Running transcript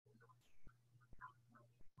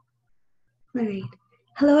All right.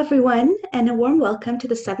 Hello, everyone, and a warm welcome to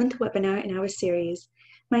the seventh webinar in our series.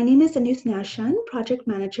 My name is Anuth Naushan, Project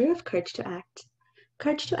Manager of Courage to Act.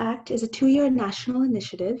 Courage to Act is a two-year national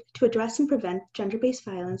initiative to address and prevent gender-based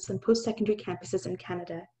violence on post-secondary campuses in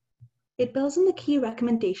Canada. It builds on the key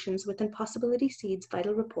recommendations within Possibility Seed's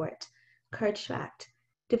vital report, Courage to Act,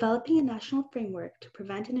 developing a national framework to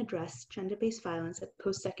prevent and address gender-based violence at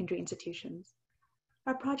post-secondary institutions.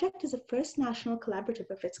 Our project is the first national collaborative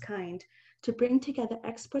of its kind to bring together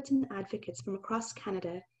experts and advocates from across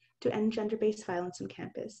Canada to end gender-based violence on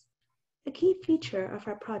campus. A key feature of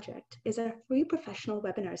our project is our free professional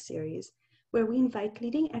webinar series, where we invite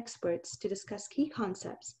leading experts to discuss key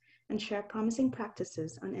concepts and share promising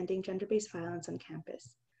practices on ending gender-based violence on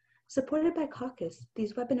campus. Supported by Caucus,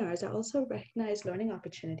 these webinars are also a recognized learning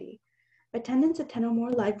opportunity. Attendance at 10 or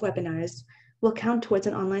more live webinars will count towards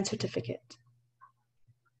an online certificate.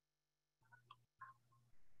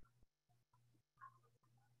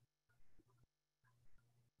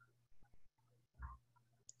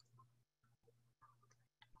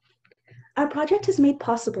 Our project is made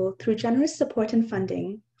possible through generous support and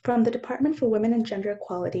funding from the Department for Women and Gender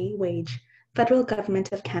Equality, WAGE, Federal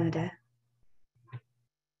Government of Canada.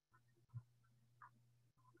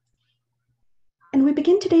 And we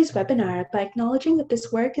begin today's webinar by acknowledging that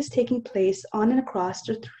this work is taking place on and across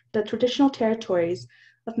the traditional territories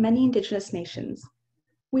of many Indigenous nations.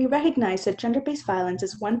 We recognize that gender-based violence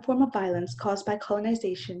is one form of violence caused by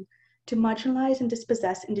colonization to marginalize and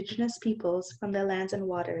dispossess Indigenous peoples from their lands and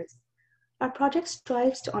waters. Our project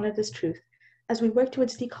strives to honor this truth as we work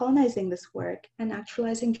towards decolonizing this work and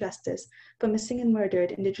actualizing justice for missing and murdered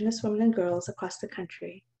Indigenous women and girls across the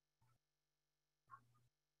country.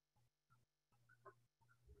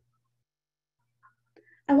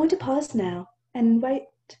 I want to pause now and invite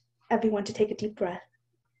everyone to take a deep breath.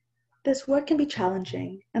 This work can be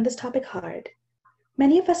challenging and this topic hard.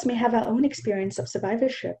 Many of us may have our own experience of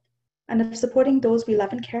survivorship and of supporting those we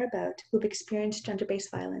love and care about who've experienced gender-based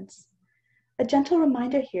violence. A gentle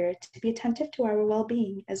reminder here to be attentive to our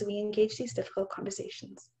well-being as we engage these difficult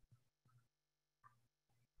conversations.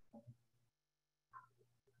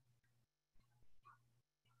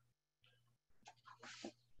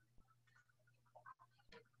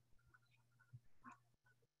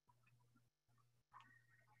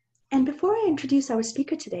 And before I introduce our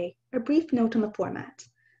speaker today, a brief note on the format.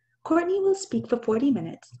 Courtney will speak for 40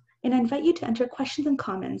 minutes, and I invite you to enter questions and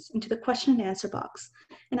comments into the question and answer box,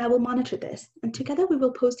 and I will monitor this, and together we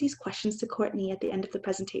will pose these questions to Courtney at the end of the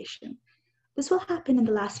presentation. This will happen in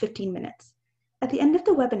the last 15 minutes. At the end of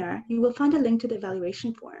the webinar, you will find a link to the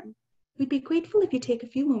evaluation form. We'd be grateful if you take a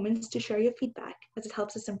few moments to share your feedback, as it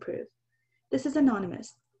helps us improve. This is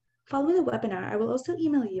anonymous. Following the webinar, I will also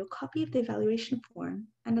email you a copy of the evaluation form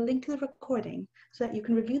and a link to the recording so that you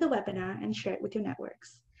can review the webinar and share it with your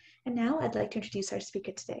networks. And now I'd like to introduce our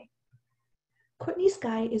speaker today. Courtney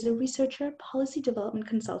Skye is a researcher, policy development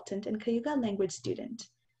consultant, and Cayuga language student.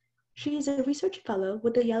 She is a research fellow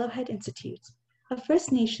with the Yellowhead Institute, a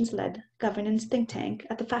First Nations-led governance think tank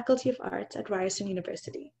at the Faculty of Arts at Ryerson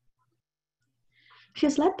University. She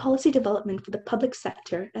has led policy development for the public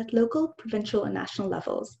sector at local, provincial, and national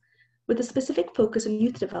levels, with a specific focus on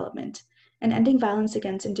youth development and ending violence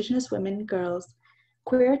against Indigenous women, girls,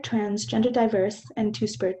 queer, trans, gender diverse, and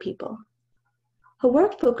two-spirit people. Her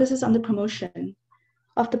work focuses on the promotion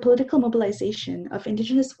of the political mobilization of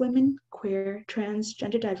Indigenous women, queer, trans,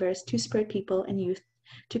 gender diverse, two-spirit people, and youth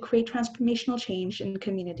to create transformational change in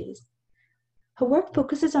communities. Her work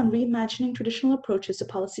focuses on reimagining traditional approaches to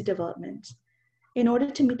policy development in order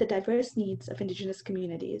to meet the diverse needs of Indigenous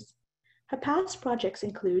communities. Her past projects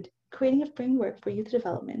include creating a framework for youth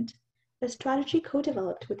development, a strategy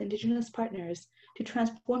co-developed with Indigenous partners to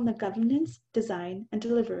transform the governance, design, and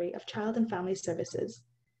delivery of child and family services,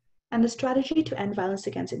 and a strategy to end violence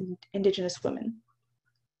against Indigenous women.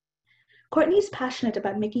 Courtney is passionate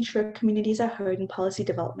about making sure communities are heard in policy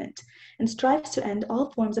development and strives to end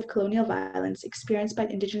all forms of colonial violence experienced by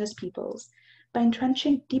Indigenous peoples by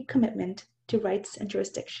entrenching deep commitment to rights and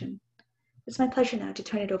jurisdiction. It's my pleasure now to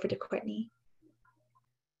turn it over to Courtney.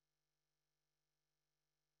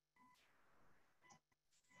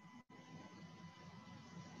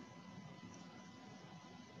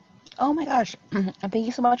 Oh my gosh, thank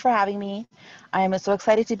you so much for having me. I'm so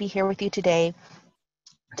excited to be here with you today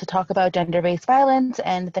to talk about gender-based violence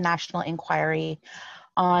and the national inquiry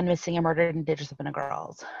on missing and murdered Indigenous women and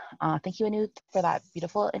girls. Thank you, Anuth, for that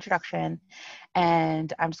beautiful introduction.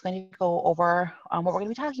 And I'm just going to go over what we're going to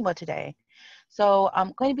be talking about today. So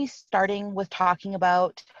I'm going to be starting with talking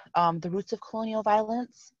about the roots of colonial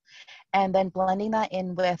violence and then blending that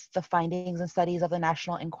in with the findings and studies of the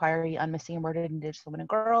National Inquiry on Missing and Murdered Indigenous Women and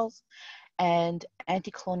Girls, and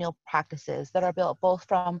anti-colonial practices that are built both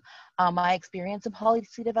from my experience in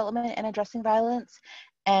policy development and addressing violence,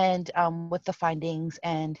 and with the findings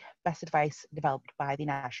and best advice developed by the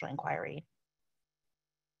National Inquiry.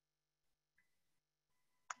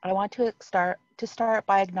 I want to start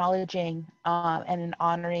by acknowledging and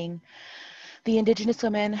honoring the Indigenous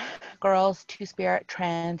women, girls, Two-Spirit,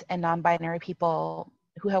 trans, and non-binary people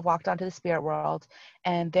who have walked onto the spirit world,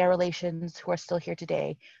 and their relations who are still here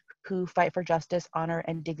today, who fight for justice, honor,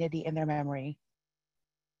 and dignity in their memory.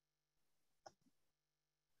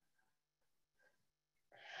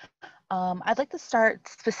 I'd like to start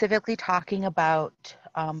specifically talking about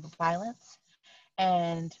violence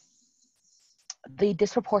and the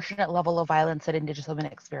disproportionate level of violence that Indigenous women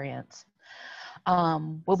experience.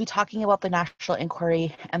 We'll be talking about the National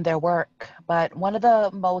Inquiry and their work, but one of the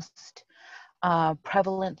most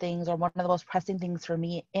prevalent things, or one of the most pressing things for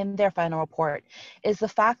me in their final report, is the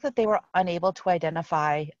fact that they were unable to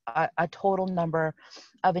identify a total number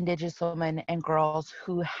of Indigenous women and girls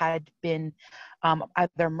who had been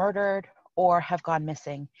either murdered or have gone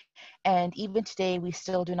missing. And even today, we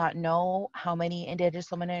still do not know how many Indigenous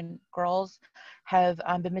women and girls have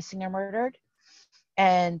been missing or murdered.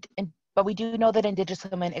 But we do know that Indigenous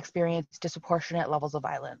women experience disproportionate levels of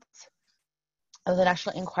violence. The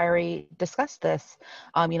National Inquiry discussed this,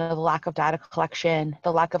 the lack of data collection,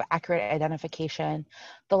 the lack of accurate identification,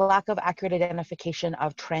 the lack of accurate identification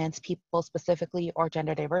of trans people specifically, or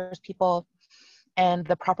gender diverse people, and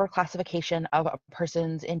the proper classification of a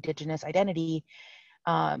person's Indigenous identity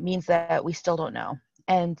means that we still don't know.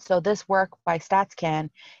 And so this work by StatsCan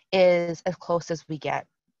is as close as we get.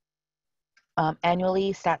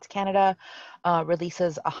 Annually, Stats Canada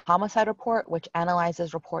releases a homicide report, which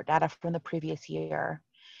analyzes report data from the previous year.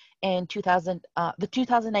 In the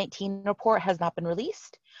 2019 report has not been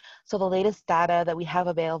released, so the latest data that we have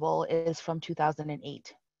available is from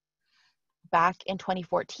 2008. Back in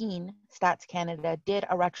 2014, Stats Canada did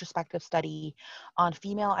a retrospective study on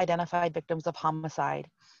female identified victims of homicide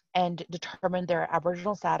and determined their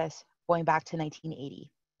Aboriginal status going back to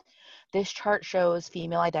 1980. This chart shows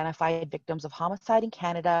female identified victims of homicide in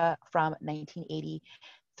Canada from 1980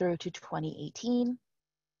 through to 2018.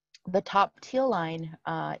 The top teal line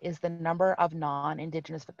is the number of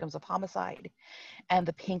non-Indigenous victims of homicide, and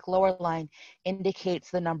the pink lower line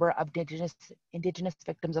indicates the number of Indigenous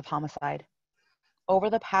victims of homicide. Over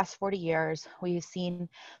the past 40 years, we've seen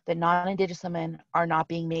that non-Indigenous women are not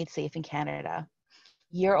being made safe in Canada.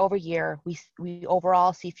 Year over year, we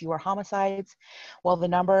overall see fewer homicides, while the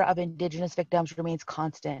number of Indigenous victims remains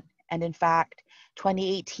constant. And in fact,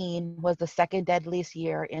 2018 was the second deadliest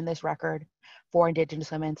year in this record for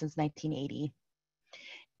Indigenous women since 1980.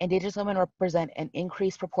 Indigenous women represent an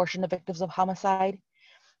increased proportion of victims of homicide.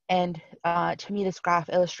 And to me, this graph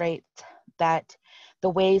illustrates that the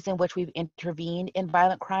ways in which we've intervened in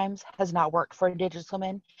violent crimes has not worked for Indigenous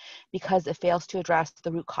women because it fails to address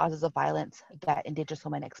the root causes of violence that Indigenous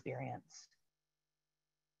women experience.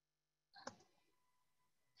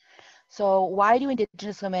 So why do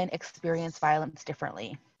Indigenous women experience violence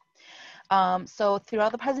differently? So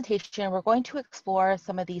throughout the presentation, we're going to explore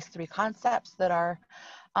some of these three concepts that are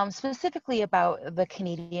specifically about the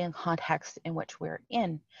Canadian context in which we're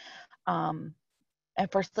in. And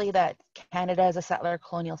firstly, that Canada is a settler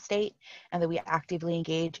colonial state and that we actively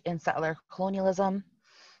engage in settler colonialism,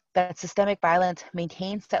 that systemic violence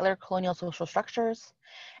maintains settler colonial social structures,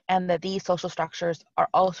 and that these social structures are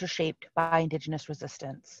also shaped by Indigenous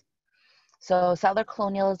resistance. So settler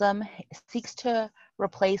colonialism seeks to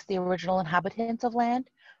replace the original inhabitants of land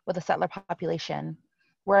with a settler population,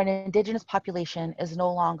 where an Indigenous population is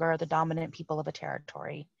no longer the dominant people of a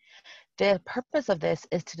territory. The purpose of this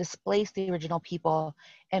is to displace the original people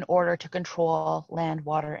in order to control land,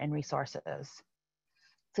 water, and resources.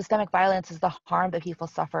 Systemic violence is the harm that people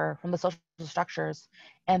suffer from the social structures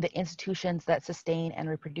and the institutions that sustain and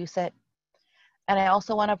reproduce it. And I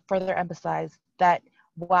also want to further emphasize that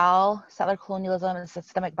while settler colonialism and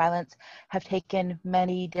systemic violence have taken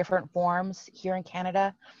many different forms here in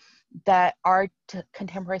Canada, that our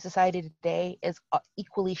contemporary society today is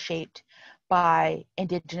equally shaped by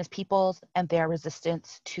Indigenous peoples and their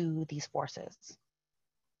resistance to these forces.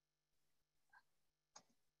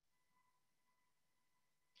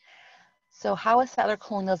 So how is settler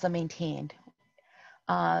colonialism maintained?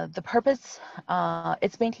 The purpose,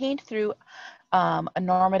 it's maintained through a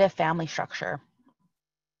normative family structure.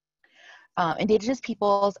 Indigenous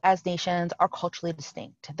peoples as nations are culturally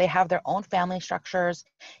distinct. They have their own family structures,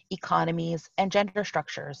 economies, and gender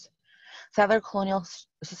structures. Settler colonial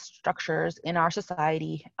structures in our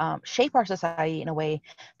society shape our society in a way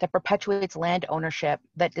that perpetuates land ownership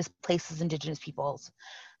that displaces Indigenous peoples.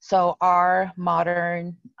 So our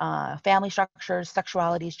modern family structures,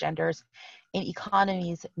 sexualities, genders, and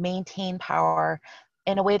economies maintain power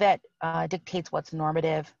in a way that dictates what's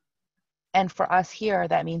normative. And for us here,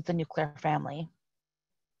 that means the nuclear family.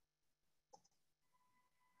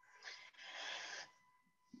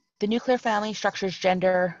 The nuclear family structures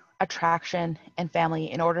gender, attraction, and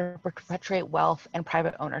family in order to perpetuate wealth and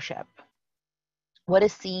private ownership. What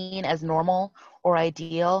is seen as normal or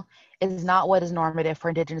ideal is not what is normative for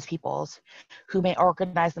Indigenous peoples, who may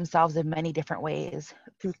organize themselves in many different ways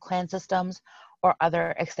through clan systems or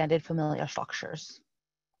other extended familial structures.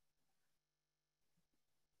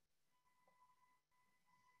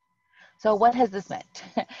 So what has this meant?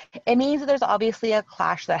 It means that there's obviously a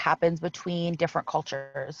clash that happens between different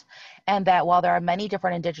cultures, and that while there are many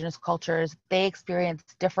different Indigenous cultures, they experience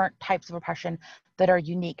different types of oppression that are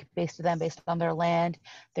unique based on their land,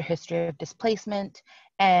 their history of displacement,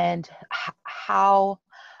 and how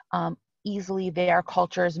easily their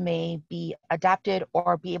cultures may be adapted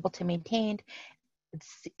or be able to maintain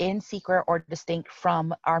in secret or distinct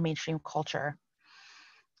from our mainstream culture.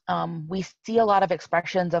 We see a lot of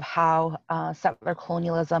expressions of how settler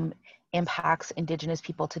colonialism impacts Indigenous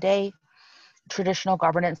people today. Traditional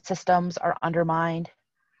governance systems are undermined.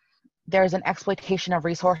 There's an exploitation of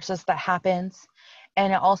resources that happens,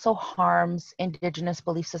 and it also harms Indigenous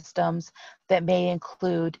belief systems that may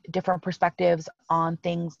include different perspectives on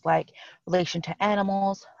things like relation to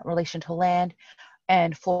animals, relation to land,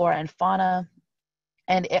 and flora and fauna.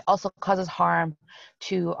 And it also causes harm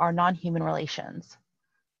to our non-human relations.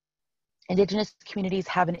 Indigenous communities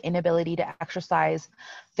have an inability to exercise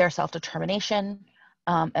their self-determination,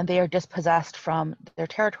 and they are dispossessed from their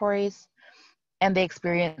territories, and they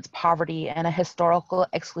experience poverty and a historical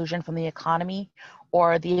exclusion from the economy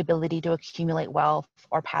or the ability to accumulate wealth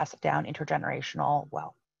or pass down intergenerational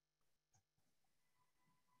wealth.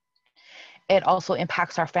 It also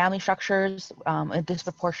impacts our family structures, a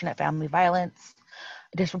disproportionate family violence,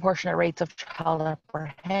 disproportionate rates of child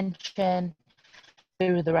apprehension,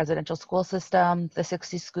 through the residential school system, the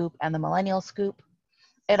 60s scoop, and the millennial scoop.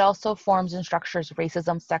 It also forms and structures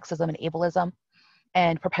racism, sexism, and ableism,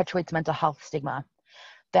 and perpetuates mental health stigma.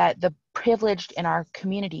 That the privileged in our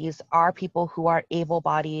communities are people who are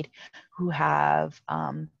able-bodied, who have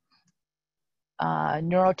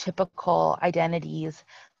neurotypical identities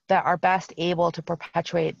that are best able to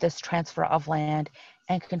perpetuate this transfer of land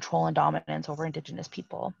and control and dominance over Indigenous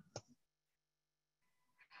people.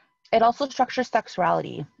 It also structures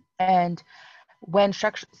sexuality, and when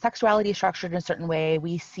sexuality is structured in a certain way,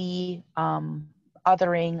 we see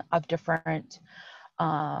othering of different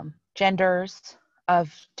genders, of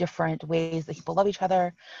different ways that people love each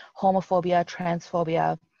other, homophobia,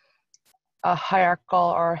 transphobia, a hierarchical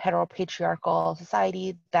or heteropatriarchal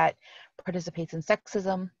society that participates in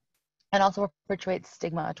sexism, and also perpetuates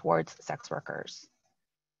stigma towards sex workers.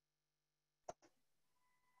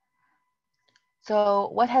 So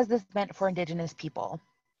what has this meant for Indigenous people?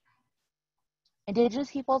 Indigenous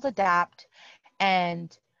peoples adapt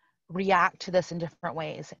and react to this in different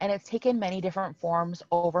ways, and it's taken many different forms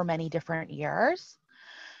over many different years.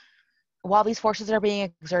 While these forces are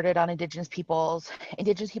being exerted on Indigenous peoples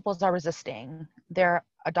are resisting. They're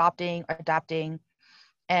adapting,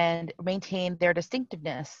 and maintain their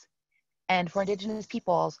distinctiveness. And for Indigenous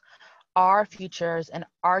peoples, our futures and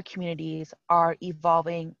our communities are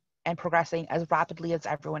evolving and progressing as rapidly as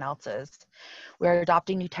everyone else's. We're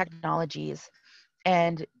adopting new technologies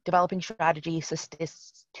and developing strategies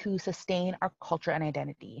to sustain our culture and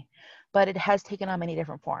identity. But it has taken on many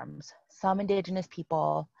different forms. Some Indigenous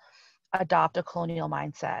people adopt a colonial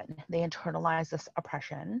mindset. They internalize this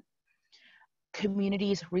oppression.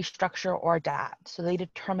 Communities restructure or adapt. So they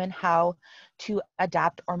determine how to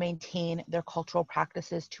adapt or maintain their cultural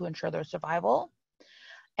practices to ensure their survival.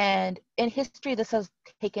 And in history, this has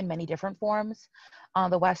taken many different forms. On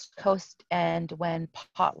the West Coast, and when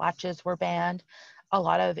potlatches were banned, a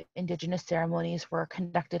lot of Indigenous ceremonies were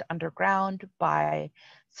conducted underground by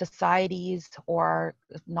societies or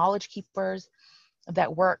knowledge keepers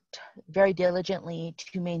that worked very diligently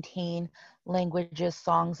to maintain languages,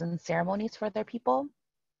 songs, and ceremonies for their people.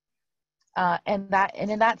 And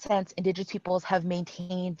in that sense, Indigenous peoples have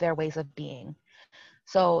maintained their ways of being.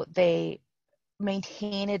 So they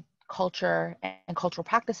maintain a culture and cultural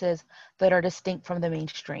practices that are distinct from the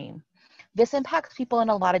mainstream. This impacts people in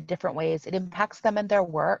a lot of different ways. It impacts them in their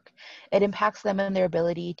work. It impacts them in their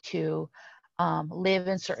ability to live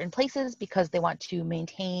in certain places because they want to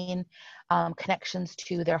maintain connections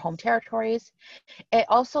to their home territories. It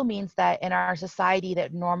also means that in our society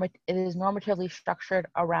that it is normatively structured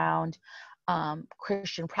around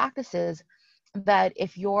Christian practices, that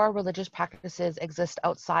if your religious practices exist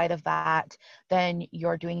outside of that, then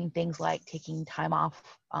you're doing things like taking time off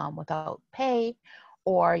without pay,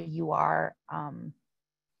 or you are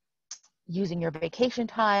using your vacation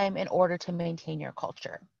time in order to maintain your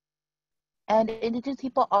culture. And Indigenous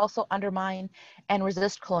people also undermine and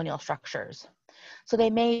resist colonial structures. So they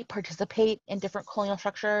may participate in different colonial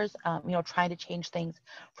structures, trying to change things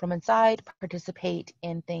from inside, participate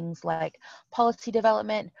in things like policy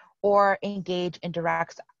development, or engage in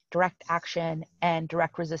direct action and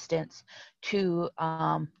direct resistance to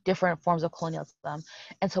different forms of colonialism.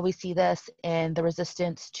 And so we see this in the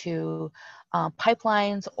resistance to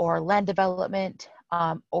pipelines or land development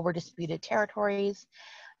over disputed territories.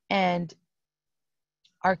 And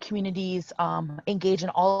our communities engage in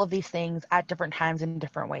all of these things at different times in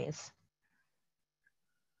different ways.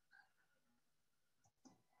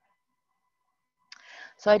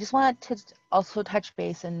 So I just wanted to also touch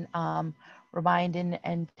base and remind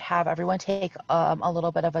and have everyone take a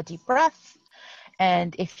little bit of a deep breath.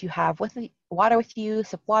 And if you have water with you,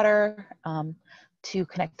 sip water to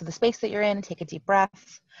connect to the space that you're in and take a deep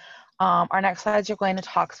breath. Our next slides are going to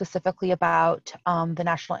talk specifically about the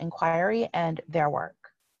National Inquiry and their work.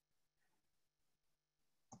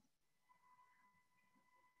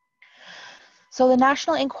 So the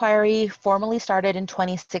National Inquiry formally started in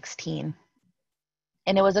 2016,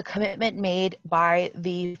 and it was a commitment made by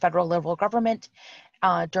the federal Liberal government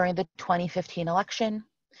during the 2015 election.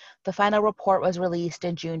 The final report was released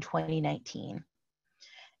in June 2019.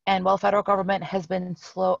 And while the federal government has definitely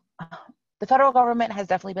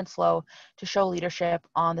been slow to show leadership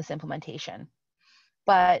on this implementation.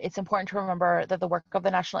 But it's important to remember that the work of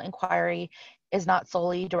the National Inquiry is not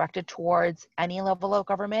solely directed towards any level of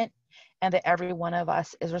government, and that every one of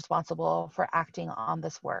us is responsible for acting on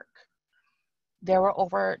this work. There were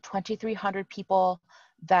over 2,300 people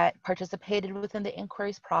that participated within the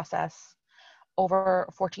inquiry's process, over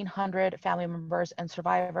 1,400 family members and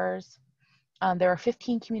survivors. There were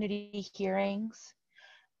 15 community hearings,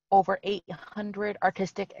 over 800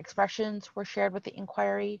 artistic expressions were shared with the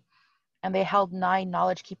inquiry, and they held 9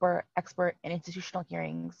 knowledge keeper, expert, and institutional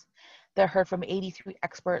hearings that heard from 83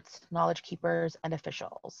 experts, knowledge keepers, and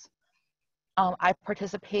officials. I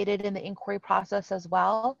participated in the inquiry process as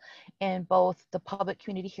well in both the public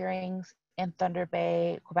community hearings in Thunder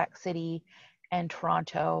Bay, Quebec City, and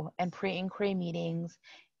Toronto, and pre-inquiry meetings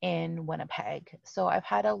in Winnipeg. So I've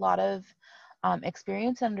had a lot of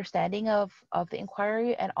experience and understanding of the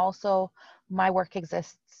inquiry, and also my work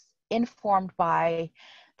exists informed by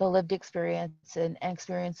the lived experience and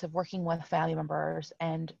experience of working with family members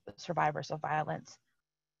and survivors of violence.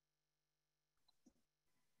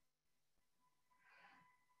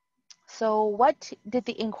 So what did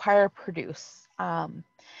the inquiry produce? The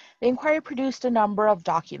inquiry produced a number of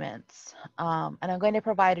documents, and I'm going to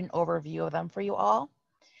provide an overview of them for you all.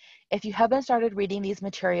 If you haven't started reading these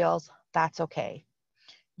materials, that's okay.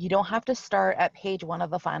 You don't have to start at page 1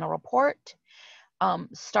 of the final report.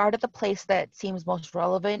 Start at the place that seems most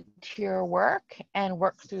relevant to your work and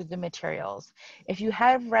work through the materials. If you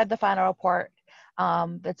have read the final report,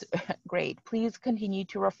 that's great. Please continue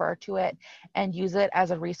to refer to it and use it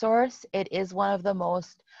as a resource. It is one of the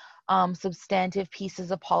most substantive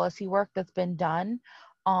pieces of policy work that's been done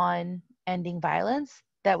on ending violence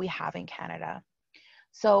that we have in Canada.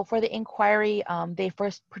 So for the inquiry, they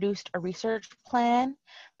first produced a research plan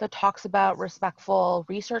that talks about respectful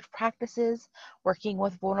research practices, working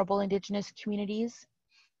with vulnerable Indigenous communities.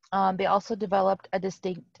 They also developed a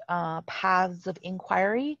distinct paths of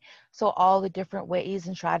inquiry, so all the different ways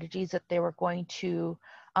and strategies that they were going to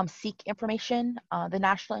seek information. The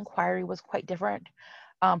National Inquiry was quite different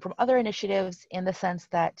from other initiatives in the sense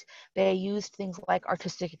that they used things like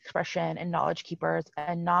artistic expression and knowledge keepers,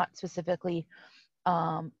 and not specifically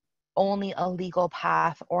only a legal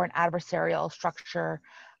path or an adversarial structure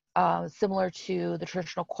similar to the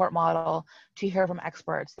traditional court model to hear from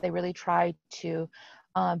experts. They really tried to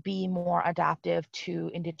be more adaptive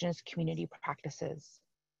to Indigenous community practices.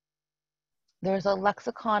 There's a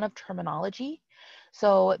lexicon of terminology.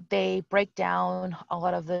 So they break down a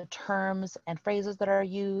lot of the terms and phrases that are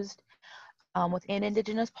used within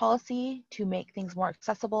Indigenous policy to make things more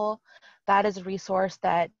accessible. That is a resource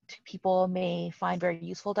that people may find very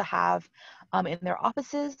useful to have in their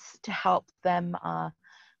offices to help them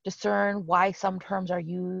discern why some terms are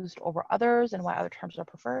used over others and why other terms are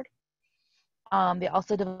preferred. They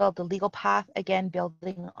also developed a legal path, again,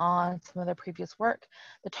 building on some of their previous work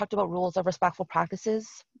that talked about rules of respectful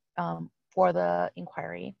practices for the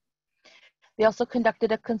inquiry. They also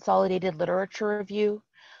conducted a consolidated literature review.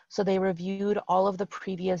 So they reviewed all of the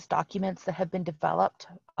previous documents that have been developed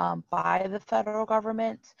by the federal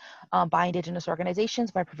government, by Indigenous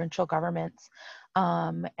organizations, by provincial governments,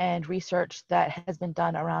 and research that has been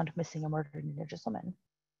done around missing and murdered Indigenous women.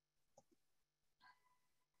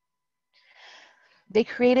 They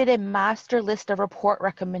created a master list of report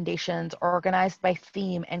recommendations organized by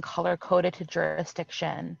theme and color-coded to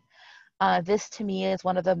jurisdiction. This to me is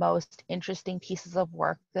one of the most interesting pieces of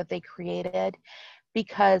work that they created,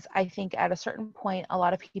 because I think at a certain point, a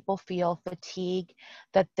lot of people feel fatigue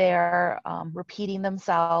that they're repeating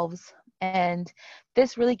themselves. And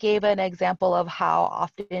this really gave an example of how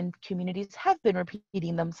often communities have been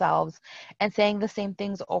repeating themselves and saying the same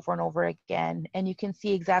things over and over again. And you can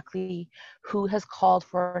see exactly who has called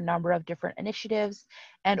for a number of different initiatives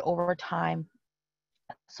and over time.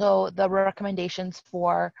 So the recommendations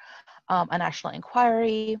for a national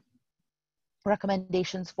inquiry,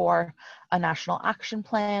 recommendations for a national action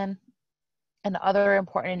plan, and other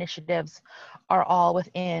important initiatives are all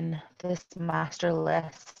within this master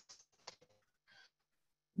list.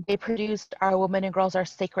 They produced Our Women and Girls Are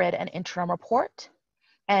Sacred, an interim report,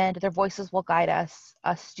 and Their Voices Will Guide Us,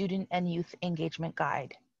 a student and youth engagement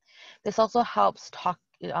guide. This also helps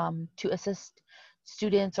to assist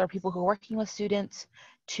students or people who are working with students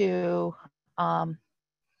to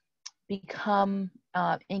become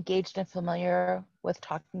engaged and familiar with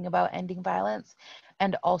talking about ending violence,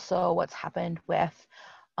 and also what's happened with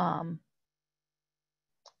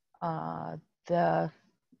the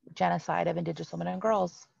genocide of Indigenous women and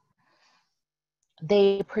girls.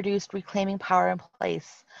 They produced Reclaiming Power in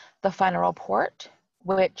Place, the final report,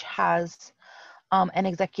 which has an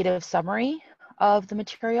executive summary of the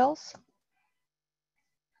materials.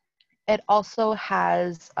 It also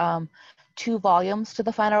has 2 volumes to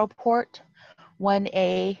the final report,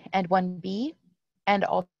 1A and 1B, and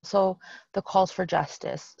also the calls for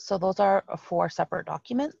justice. So those are 4 separate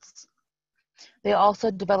documents. They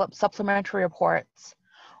also developed supplementary reports,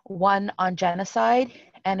 one on genocide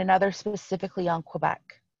and another specifically on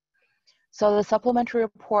Quebec. So the supplementary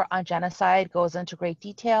report on genocide goes into great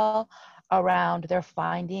detail around their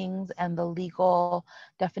findings and the legal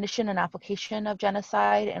definition and application of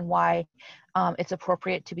genocide and why it's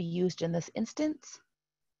appropriate to be used in this instance.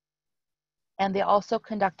 And they also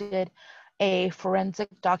conducted a forensic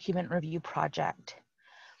document review project.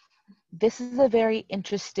 This is a very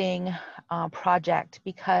interesting project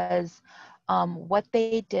because what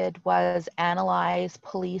they did was analyze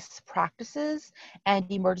police practices and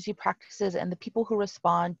emergency practices and the people who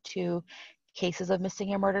respond to cases of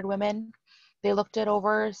missing and murdered women. They looked at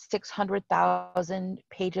over 600,000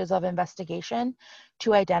 pages of investigation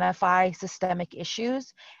to identify systemic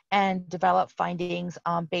issues and develop findings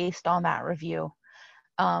based on that review.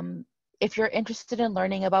 If you're interested in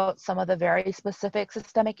learning about some of the very specific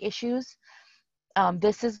systemic issues,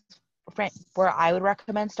 this is where I would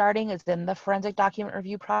recommend starting, is in the Forensic Document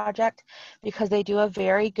Review Project, because they do a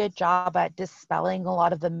very good job at dispelling a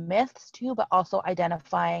lot of the myths too, but also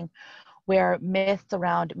identifying where myths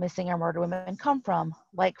around missing or murdered women come from.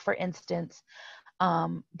 Like, for instance,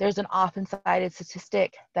 there's an often cited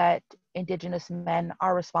statistic that Indigenous men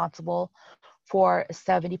are responsible for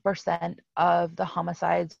 70% of the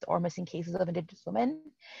homicides or missing cases of Indigenous women.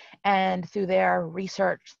 And through their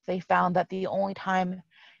research, they found that the only time,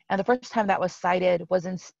 and the first time that was cited, was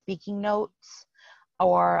in speaking notes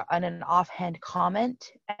or in an offhand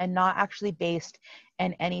comment, and not actually based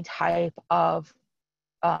in any type of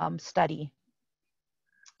study.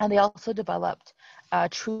 And they also developed a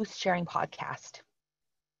truth sharing podcast.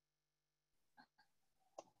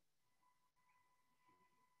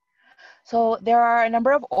 So there are a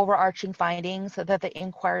number of overarching findings that the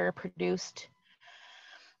inquiry produced.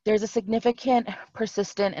 There's a significant,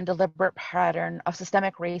 persistent, and deliberate pattern of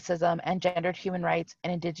systemic racism and gendered human rights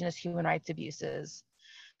and Indigenous human rights abuses.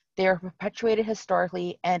 They are perpetuated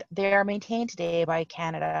historically, and they are maintained today by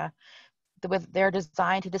Canada. They're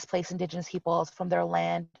designed to displace Indigenous peoples from their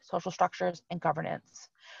land, social structures, and governance,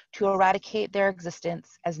 to eradicate their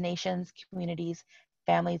existence as nations, communities,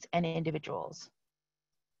 families, and individuals.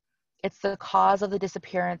 It's the cause of the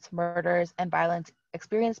disappearance, murders, and violence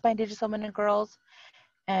experienced by Indigenous women and girls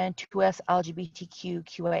and 2S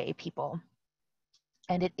LGBTQIA people.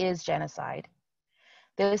 And it is genocide.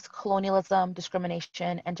 This colonialism,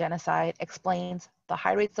 discrimination, and genocide explains the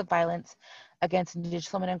high rates of violence against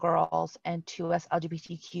Indigenous women and girls and 2S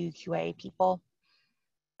LGBTQIA people.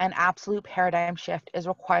 An absolute paradigm shift is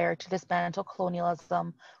required to dismantle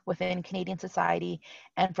colonialism within Canadian society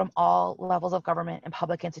and from all levels of government and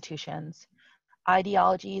public institutions.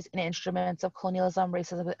 Ideologies and instruments of colonialism,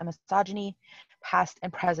 racism, and misogyny, past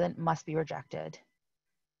and present, must be rejected.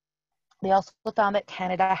 They also found that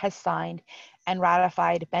Canada has signed and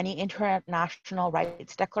ratified many international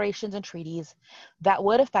rights declarations and treaties that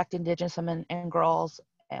would affect Indigenous women and girls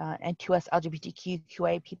and 2S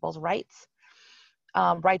LGBTQIA people's rights,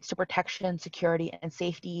 rights to protection, security, and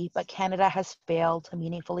safety, but Canada has failed to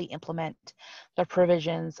meaningfully implement the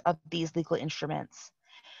provisions of these legal instruments.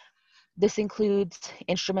 This includes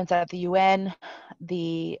instruments at the UN,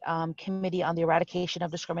 the Committee on the Eradication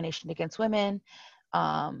of Discrimination Against Women,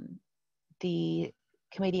 the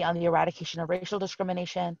Committee on the Eradication of Racial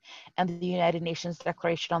Discrimination, and the United Nations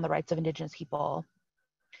Declaration on the Rights of Indigenous People.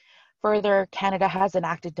 Further, Canada has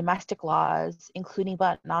enacted domestic laws, including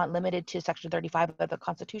but not limited to Section 35 of the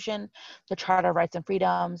Constitution, the Charter of Rights and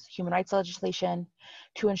Freedoms, human rights legislation,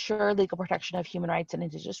 to ensure legal protection of human rights and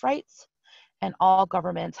Indigenous rights, and all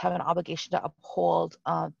governments have an obligation to uphold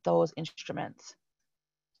those instruments.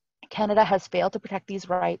 Canada has failed to protect these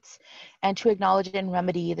rights and to acknowledge and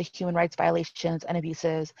remedy the human rights violations and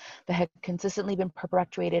abuses that have consistently been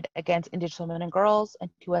perpetrated against Indigenous women and girls and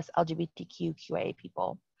 2S LGBTQIA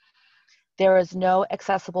people. There is no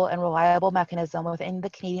accessible and reliable mechanism within the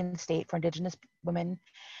Canadian state for Indigenous women,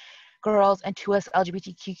 girls, and 2S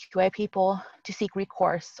LGBTQIA people to seek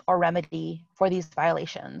recourse or remedy for these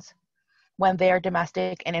violations when their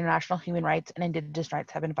domestic and international human rights and Indigenous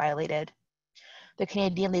rights have been violated. The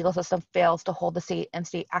Canadian legal system fails to hold the state and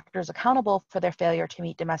state actors accountable for their failure to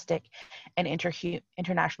meet domestic and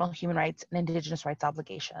international human rights and Indigenous rights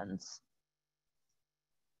obligations.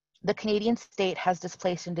 The Canadian state has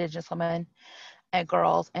displaced Indigenous women and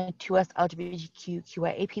girls and 2S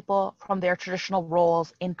LGBTQIA people from their traditional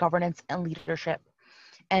roles in governance and leadership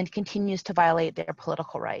and continues to violate their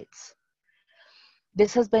political rights.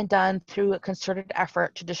 This has been done through a concerted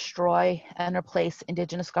effort to destroy and replace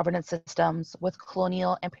Indigenous governance systems with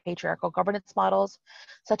colonial and patriarchal governance models,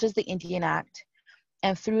 such as the Indian Act,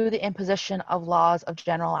 and through the imposition of laws of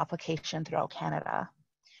general application throughout Canada.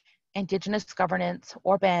 Indigenous governance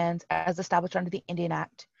or bans, as established under the Indian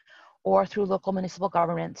Act, or through local municipal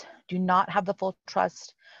governments, do not have the full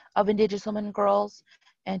trust of Indigenous women and girls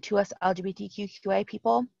and 2S LGBTQIA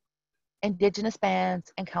people. Indigenous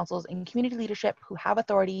bands and councils and community leadership who have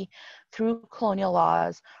authority through colonial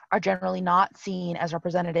laws are generally not seen as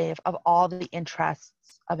representative of all the interests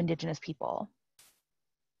of Indigenous people.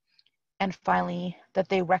 And finally, that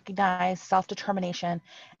they recognize self-determination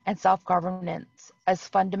and self-governance as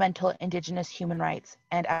fundamental Indigenous human rights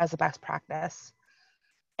and as a best practice.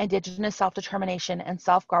 Indigenous self-determination and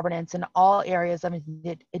self-governance in all areas of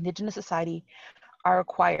Indigenous society are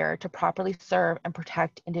required to properly serve and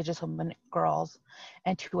protect Indigenous women, girls,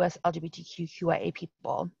 and 2S LGBTQIA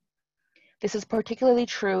people. This is particularly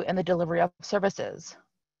true in the delivery of services.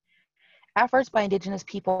 Efforts by Indigenous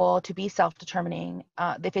people to be self-determining,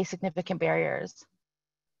 they face significant barriers.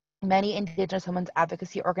 Many Indigenous women's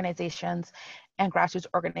advocacy organizations and grassroots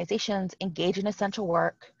organizations engage in essential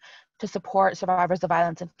work to support survivors of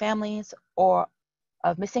violence in families or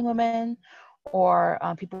of missing women or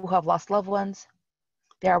people who have lost loved ones.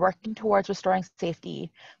 They are working towards restoring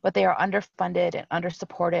safety, but they are underfunded and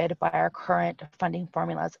undersupported by our current funding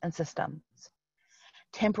formulas and systems.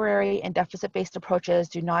 Temporary and deficit-based approaches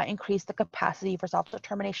do not increase the capacity for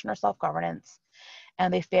self-determination or self-governance,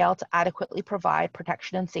 and they fail to adequately provide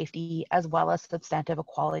protection and safety as well as substantive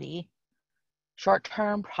equality.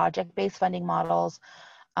 Short-term project-based funding models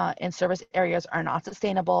in service areas are not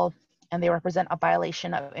sustainable, and they represent a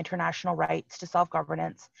violation of international rights to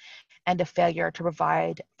self-governance and a failure to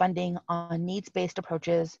provide funding on needs-based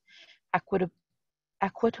approaches equitably,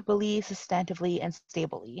 substantively, and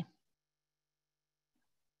stably.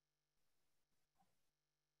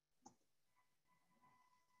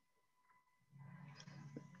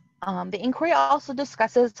 The inquiry also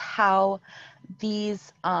discusses how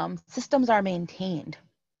these systems are maintained.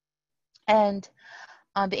 And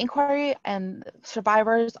the inquiry and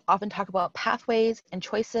survivors often talk about pathways and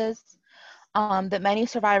choices. That many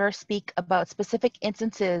survivors speak about specific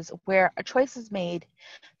instances where a choice is made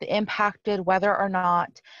that impacted whether or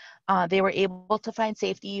not they were able to find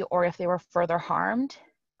safety or if they were further harmed.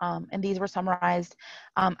 And these were summarized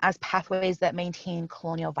as pathways that maintain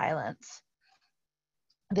colonial violence.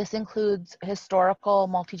 This includes historical,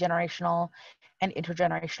 multi-generational, and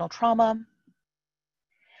intergenerational trauma,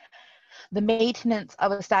 the maintenance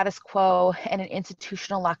of a status quo and an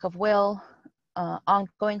institutional lack of will,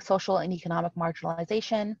 ongoing social and economic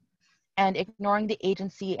marginalization, and ignoring the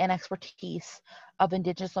agency and expertise of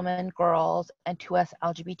Indigenous women, girls, and 2S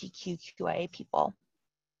LGBTQIA people.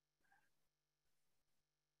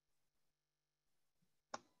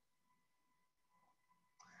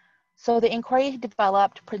 So the inquiry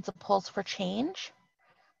developed principles for change,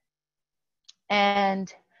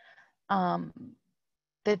 and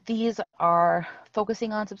that these are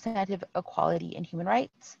focusing on substantive equality and human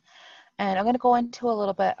rights. And I'm going to go into a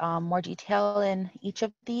little bit more detail in each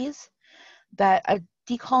of these. That a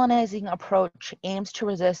decolonizing approach aims to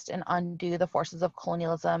resist and undo the forces of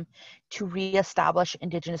colonialism to reestablish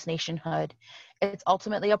Indigenous nationhood. It's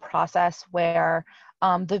ultimately a process where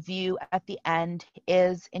the view at the end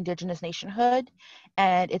is Indigenous nationhood,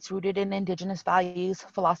 and it's rooted in Indigenous values,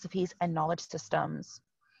 philosophies, and knowledge systems.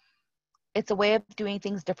 It's a way of doing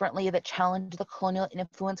things differently that challenge the colonial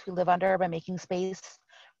influence we live under by making space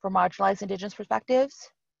for marginalized Indigenous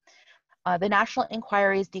perspectives. The National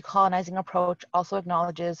Inquiry's decolonizing approach also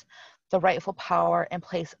acknowledges the rightful power and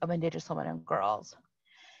place of Indigenous women and girls.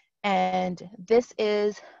 And this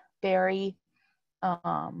is very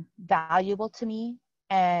valuable to me.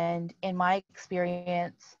 And in my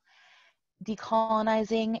experience,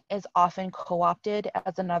 decolonizing is often co-opted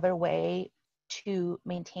as another way to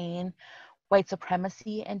maintain white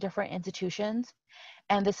supremacy in different institutions.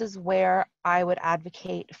 And this is where I would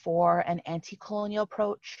advocate for an anti-colonial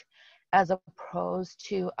approach as opposed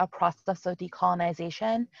to a process of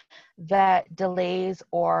decolonization that delays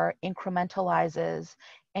or incrementalizes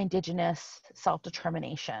Indigenous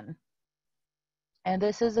self-determination. And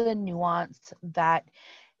this is a nuance that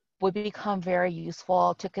would become very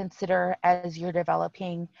useful to consider as you're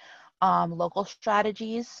developing local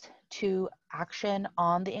strategies to action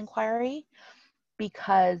on the inquiry,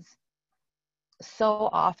 because so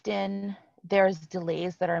often there's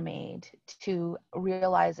delays that are made to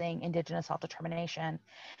realizing Indigenous self-determination.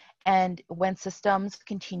 And when systems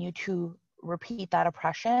continue to repeat that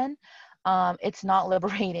oppression, it's not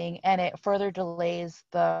liberating, and it further delays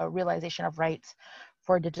the realization of rights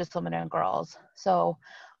for Indigenous women and girls. So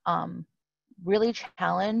really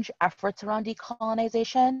challenge efforts around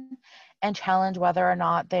decolonization and challenge whether or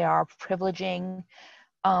not they are privileging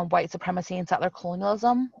white supremacy and settler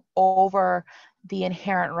colonialism over the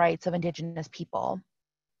inherent rights of Indigenous people.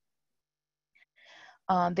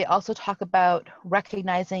 They also talk about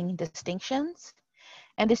recognizing distinctions.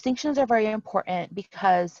 And distinctions are very important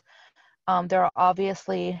because there are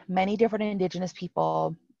obviously many different Indigenous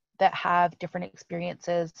people that have different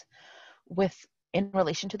experiences in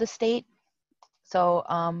relation to the state. So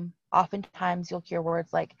oftentimes you'll hear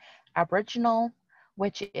words like Aboriginal,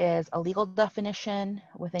 which is a legal definition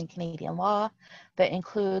within Canadian law that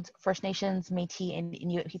includes First Nations, Métis, and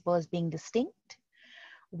Inuit people as being distinct,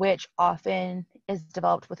 which often is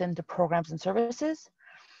developed within the programs and services.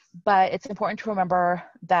 But it's important to remember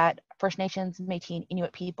that First Nations, Métis, and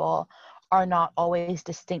Inuit people are not always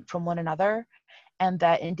distinct from one another, and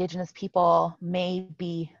that Indigenous people may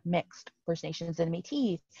be mixed First Nations and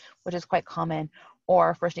Métis, which is quite common,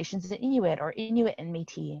 or First Nations and Inuit, or Inuit and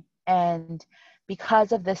Métis. And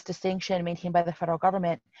because of this distinction maintained by the federal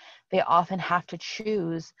government, they often have to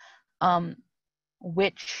choose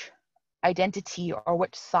which identity or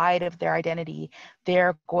which side of their identity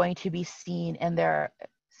they're going to be seen, and they're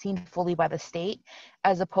seen fully by the state,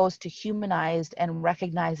 as opposed to humanized and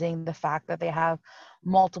recognizing the fact that they have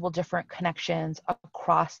multiple different connections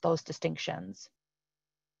across those distinctions.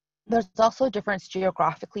 There's also a difference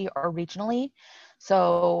geographically or regionally.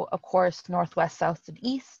 So of course, northwest, south, and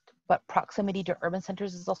east, but proximity to urban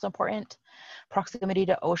centers is also important. Proximity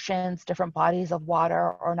to oceans, different bodies of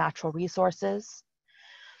water or natural resources.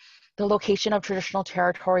 The location of traditional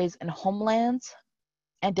territories and homelands,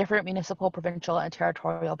 and different municipal, provincial, and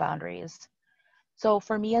territorial boundaries. So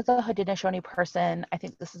for me as a Haudenosaunee person, I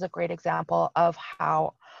think this is a great example of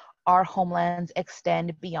how our homelands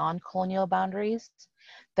extend beyond colonial boundaries,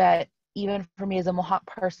 that even for me as a Mohawk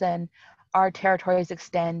person, our territories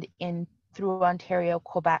extend in through Ontario,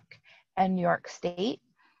 Quebec, and New York State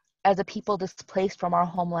as a people displaced from our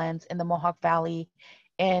homelands in the Mohawk Valley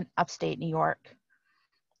in upstate New York.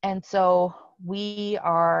 And so we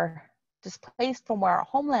are displaced from where our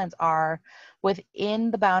homelands are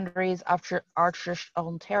within the boundaries of our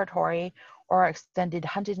traditional territory or our extended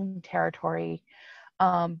hunting territory,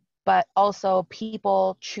 but also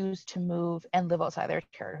people choose to move and live outside their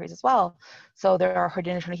territories as well. So there are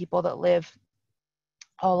Haudenosaunee people that live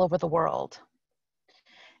all over the world.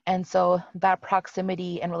 And so that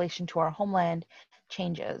proximity in relation to our homeland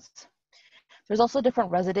changes. There's also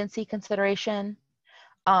different residency consideration.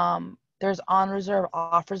 There's on-reserve,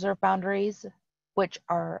 off-reserve boundaries, which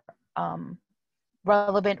are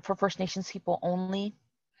relevant for First Nations people only,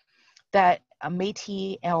 that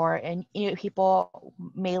Métis or Inuit people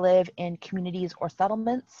may live in communities or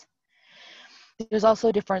settlements. There's also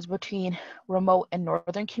a difference between remote and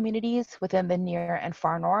northern communities within the near and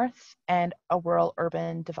far north, and a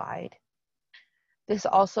rural-urban divide. This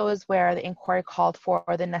also is where the inquiry called for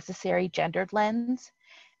the necessary gendered lens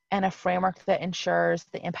and a framework that ensures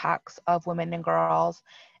the impacts of women and girls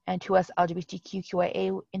and to us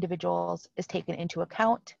LGBTQIA individuals is taken into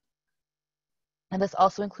account. And this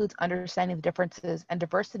also includes understanding the differences and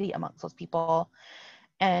diversity amongst those people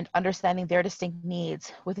and understanding their distinct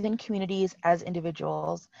needs within communities as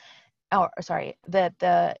individuals, that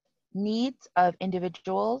the needs of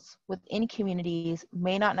individuals within communities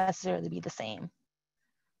may not necessarily be the same.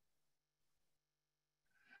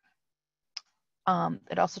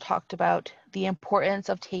 It also talked about the importance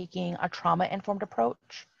of taking a trauma-informed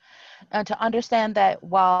approach, and to understand that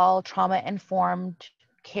while trauma-informed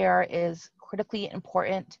care is critically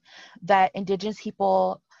important, that Indigenous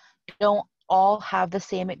people don't all have the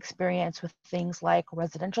same experience with things like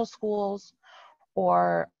residential schools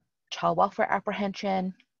or child welfare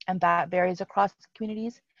apprehension, and that varies across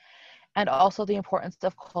communities, and also the importance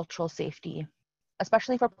of cultural safety,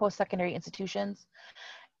 especially for post-secondary institutions.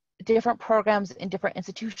 Different programs in different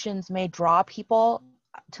institutions may draw people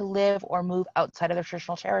to live or move outside of their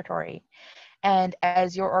traditional territory. And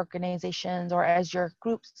as your organizations or as your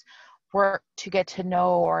groups work to get to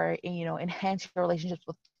know or enhance your relationships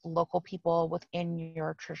with local people within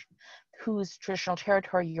your whose traditional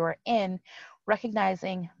territory you're in,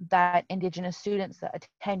 recognizing that Indigenous students that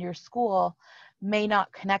attend your school may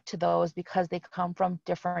not connect to those because they come from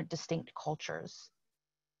different distinct cultures.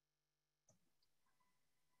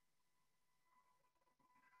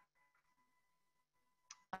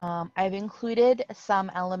 I've included some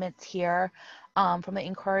elements here from the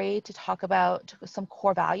inquiry to talk about some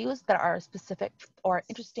core values that are specific or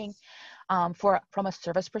interesting from a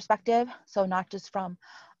service perspective. So not just from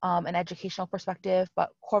an educational perspective, but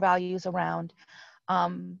core values around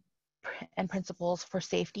and principles for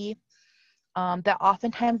safety. That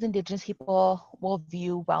oftentimes Indigenous people will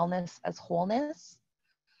view wellness as wholeness,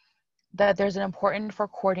 that there's an importance for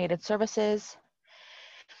coordinated services,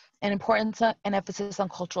 an importance and emphasis on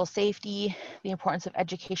cultural safety, the importance of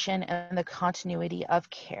education, and the continuity of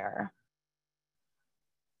care.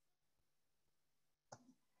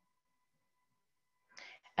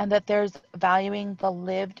 And that there's valuing the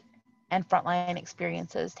lived and frontline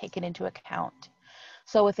experiences taken into account.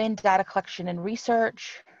 So within data collection and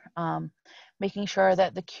research, making sure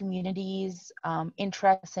that the community's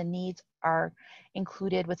interests and needs are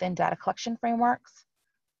included within data collection frameworks,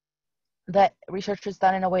 that research is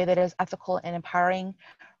done in a way that is ethical and empowering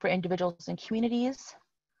for individuals and communities,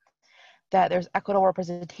 that there's equitable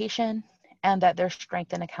representation, and that there's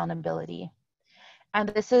strength and accountability. And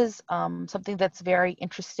this is something that's very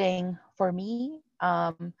interesting for me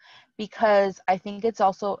because I think it's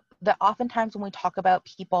also that oftentimes when we talk about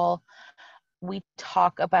people, we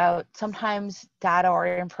talk about sometimes data or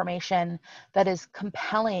information that is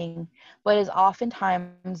compelling, but is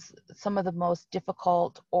oftentimes some of the most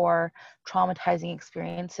difficult or traumatizing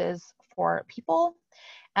experiences for people.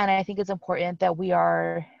 And I think it's important that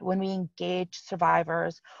when we engage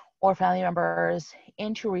survivors or family members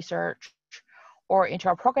into research or into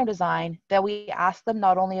our program design, that we ask them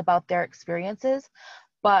not only about their experiences,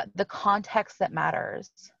 but the context that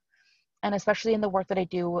matters. And especially in the work that I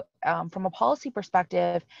do from a policy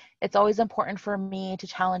perspective, it's always important for me to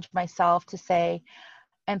challenge myself to say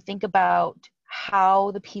and think about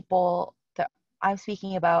how the people that I'm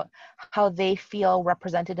speaking about, how they feel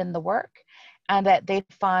represented in the work, and that they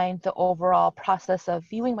find the overall process of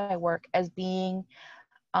viewing my work as being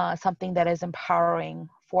something that is empowering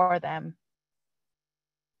for them.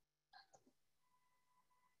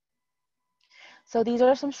 So these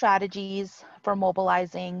are some strategies for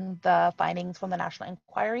mobilizing the findings from the National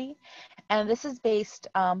Inquiry. And this is based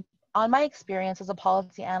on my experience as a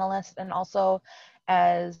policy analyst and also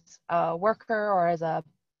as a worker or as a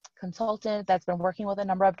consultant that's been working with a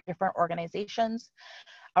number of different organizations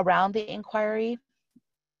around the inquiry,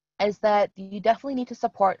 is that you definitely need to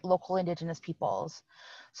support local Indigenous peoples.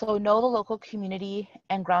 So know the local community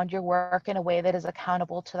and ground your work in a way that is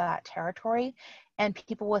accountable to that territory and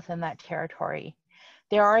people within that territory.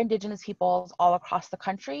 There are Indigenous peoples all across the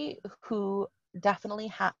country who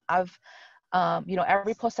definitely have,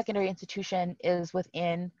 every post-secondary institution is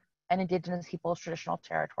within an Indigenous people's traditional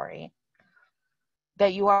territory.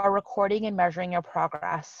 That you are recording and measuring your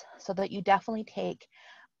progress so that you definitely take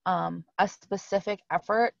a specific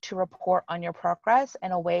effort to report on your progress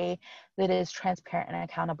in a way that is transparent and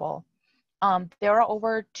accountable. There are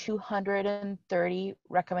over 230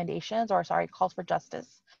 recommendations, or sorry, calls for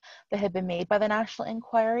justice that have been made by the National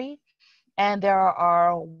Inquiry. And there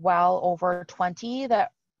are well over 20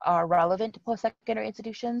 that are relevant to post-secondary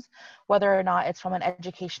institutions, whether or not it's from an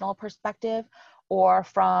educational perspective or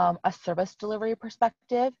from a service delivery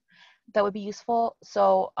perspective that would be useful.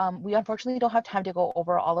 So we unfortunately don't have time to go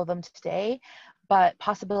over all of them today, but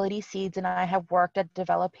Possibility Seeds and I have worked at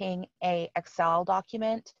developing a Excel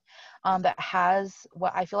document that has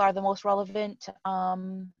what I feel are the most relevant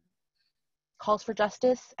calls for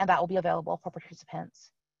justice, and that will be available for participants.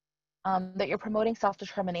 That you're promoting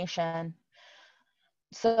self-determination.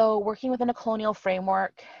 So working within a colonial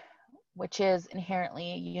framework, which is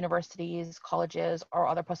inherently universities, colleges, or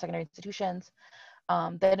other post-secondary institutions,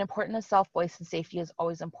 that importance of self-voice and safety is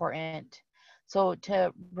always important. So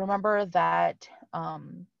to remember that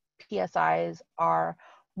PSIs are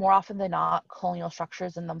more often than not colonial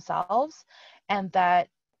structures in themselves, and that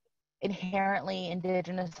inherently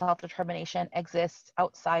Indigenous self-determination exists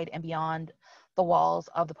outside and beyond the walls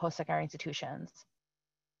of the post-secondary institutions.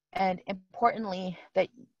 And importantly, that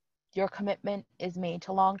your commitment is made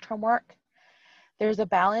to long-term work. There's a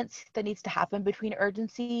balance that needs to happen between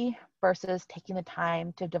urgency versus taking the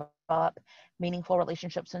time to develop meaningful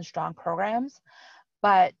relationships and strong programs.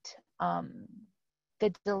 But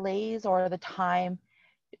the delays or the time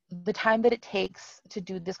that it takes to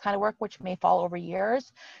do this kind of work, which may fall over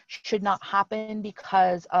years, should not happen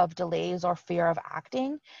because of delays or fear of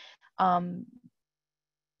acting.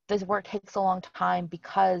 This work takes a long time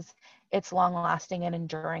because it's long-lasting and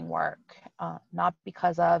enduring work, not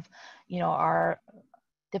because of, our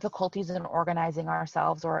difficulties in organizing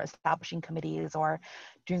ourselves or establishing committees or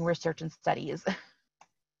doing research and studies.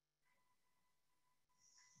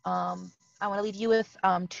 I want to leave you with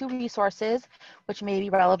 2 resources which may be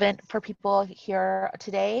relevant for people here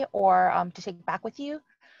today or to take back with you.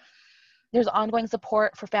 There's ongoing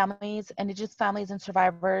support for families, Indigenous families and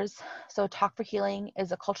survivors. So Talk for Healing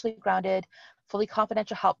is a culturally grounded, fully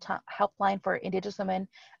confidential helpline for Indigenous women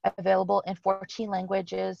available in 14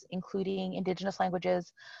 languages, including Indigenous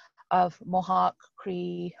languages of Mohawk,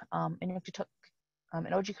 Cree, Inuktitut, and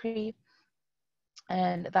Ojibwe.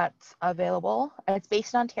 And that's available. It's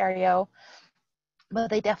based in Ontario, but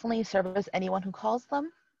they definitely service anyone who calls them.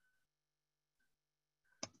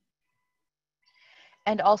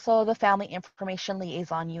 And also the Family Information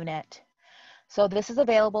Liaison Unit. So this is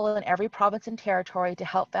available in every province and territory to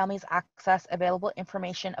help families access available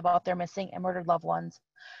information about their missing and murdered loved ones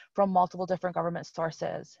from multiple different government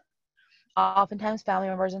sources. Oftentimes, family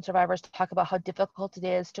members and survivors talk about how difficult it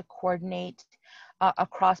is to coordinate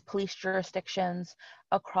across police jurisdictions,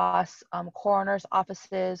 across coroners'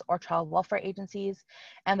 offices or child welfare agencies,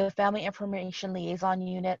 and the Family Information Liaison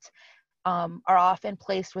Units are often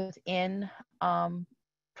placed within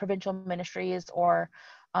provincial ministries or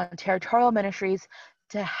territorial ministries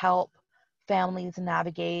to help families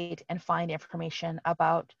navigate and find information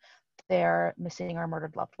about their missing or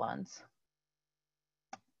murdered loved ones.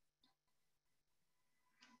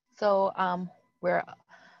 So we're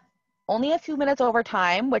only a few minutes over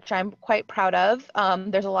time, which I'm quite proud of.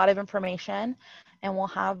 There's a lot of information, and we'll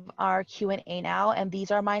have our Q&A now. And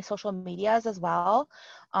these are my social medias as well,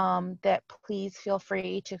 that please feel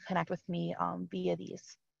free to connect with me via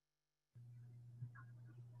these.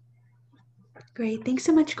 Great. Thanks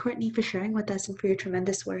so much, Courtney, for sharing with us and for your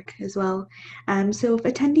tremendous work as well. So if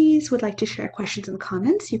attendees would like to share questions and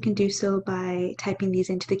comments, you can do so by typing these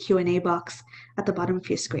into the Q&A box at the bottom of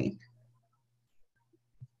your screen.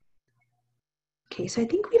 Okay, so I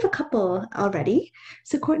think we have a couple already.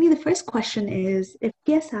 So Courtney, the first question is, if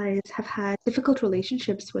PSIs have had difficult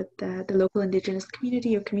relationships with the local Indigenous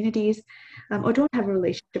community or communities, or don't have a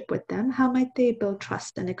relationship with them, how might they build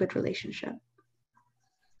trust and a good relationship?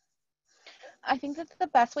 I think that the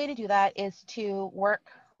best way to do that is to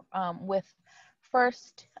work with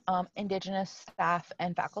first Indigenous staff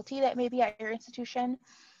and faculty that may be at your institution,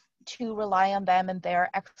 to rely on them and their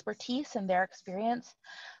expertise and their experience.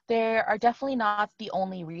 They are definitely not the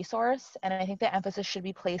only resource, and I think the emphasis should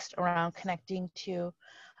be placed around connecting to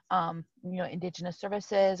Indigenous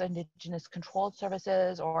services, Indigenous controlled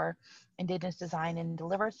services, or Indigenous design and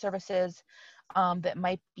delivered services that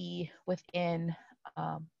might be within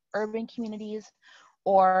urban communities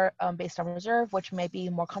or based on reserve, which may be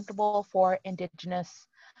more comfortable for Indigenous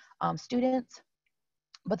students.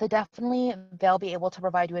 But they'll be able to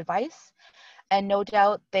provide you advice. And no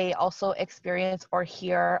doubt they also experience or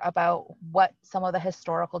hear about what some of the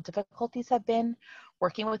historical difficulties have been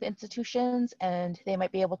working with institutions, and they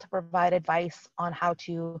might be able to provide advice on how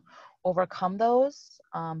to overcome those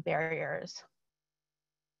barriers.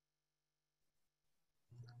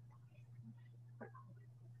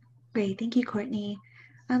 Great, thank you, Courtney.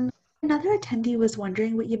 Another attendee was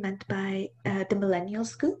wondering what you meant by the millennial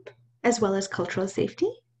scoop, as well as cultural safety.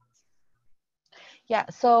 Yeah,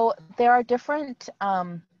 so there are different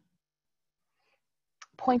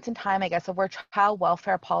points in time, I guess, of where child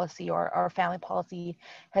welfare policy or family policy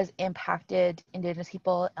has impacted Indigenous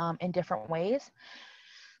people in different ways.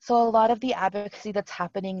 So a lot of the advocacy that's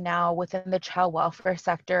happening now within the child welfare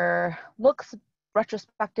sector looks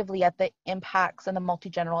retrospectively at the impacts and the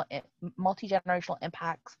multi-generational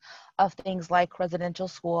impacts of things like residential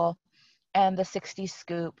school and the 60s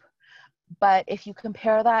scoop. But if you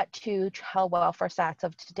compare that to child welfare stats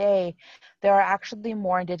of today, there are actually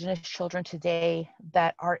more Indigenous children today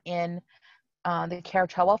that are in the care of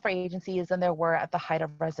child welfare agencies than there were at the height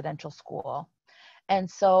of residential school. And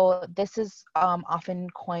so this is often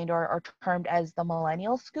coined or termed as the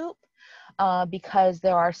millennial scoop because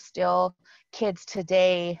there are still kids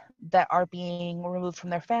today that are being removed from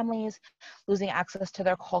their families, losing access to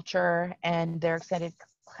their culture and their extended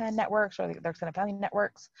clan networks or their extended family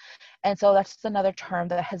networks. And so that's just another term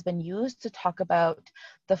that has been used to talk about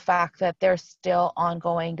the fact that there's still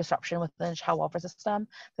ongoing disruption within the child welfare system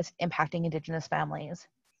that's impacting Indigenous families.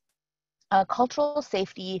 Cultural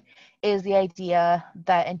safety is the idea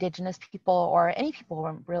that Indigenous people, or any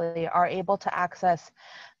people really, are able to access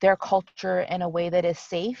their culture in a way that is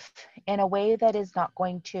safe, in a way that is not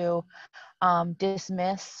going to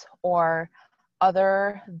dismiss or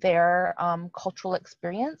other their cultural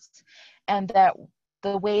experience, and that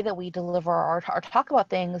the way that we deliver or talk about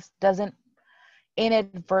things doesn't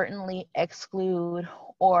inadvertently exclude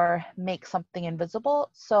or make something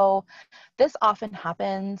invisible. So this often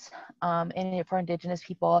happens for Indigenous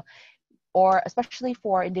people, or especially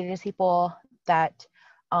for Indigenous people that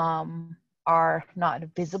are not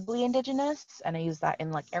visibly Indigenous, and I use that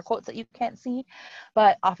in like air quotes that you can't see,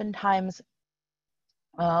 but oftentimes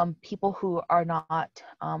people who are not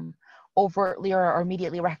overtly or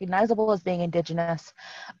immediately recognizable as being Indigenous,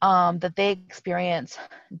 that they experience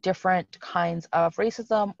different kinds of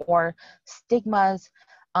racism or stigmas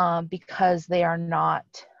because they are not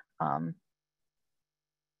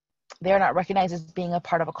recognized as being a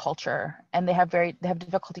part of a culture, and they have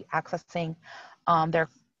difficulty accessing their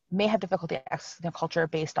culture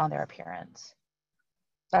based on their appearance.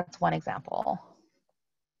 That's one example.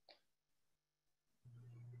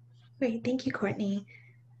 Great, thank you, Courtney.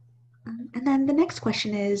 And then the next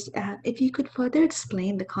question is, if you could further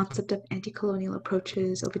explain the concept of anti-colonial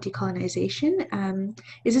approaches over decolonization.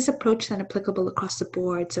 Is this approach then applicable across the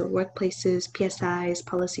board, so workplaces, PSIs,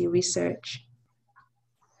 policy research?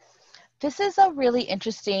 This is a really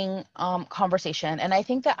interesting conversation, and I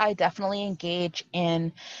think that I definitely engage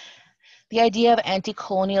in the idea of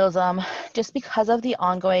anti-colonialism just because of the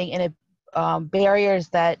ongoing barriers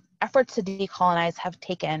that efforts to decolonize have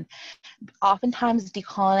taken. Oftentimes,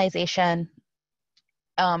 decolonization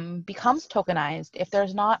becomes tokenized if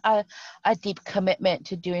there's not a deep commitment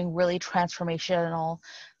to doing really transformational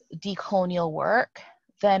decolonial work.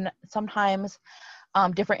 Then sometimes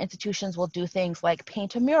different institutions will do things like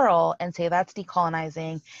paint a mural and say that's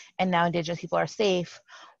decolonizing, and now Indigenous people are safe,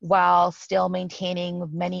 while still maintaining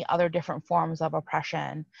many other different forms of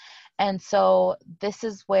oppression. And so this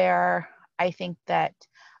is where I think that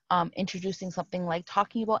introducing something like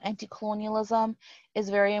talking about anti-colonialism is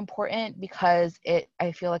very important, because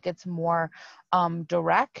I feel like it's more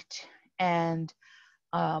direct and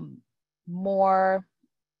more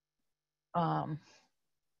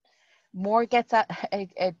gets at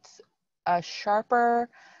it's a sharper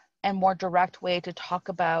and more direct way to talk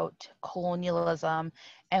about colonialism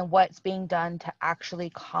and what's being done to actually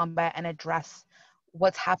combat and address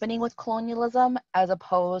what's happening with colonialism, as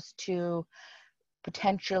opposed to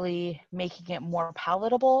potentially making it more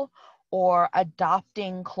palatable or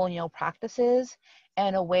adopting colonial practices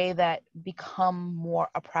in a way that become more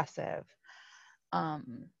oppressive.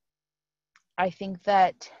 I think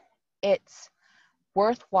that it's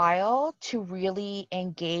worthwhile to really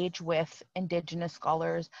engage with Indigenous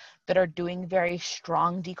scholars that are doing very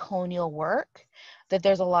strong decolonial work, that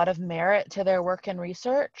there's a lot of merit to their work and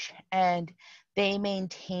research, and they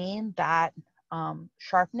maintain that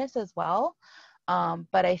sharpness as well.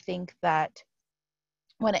 But I think that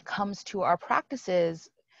when it comes to our practices,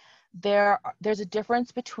 there's a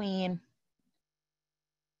difference between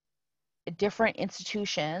different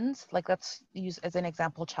institutions. Like, let's use as an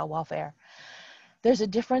example child welfare. There's a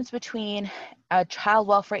difference between a child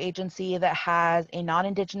welfare agency that has a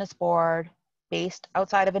non-Indigenous board based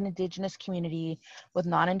outside of an Indigenous community with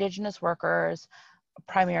non-Indigenous workers,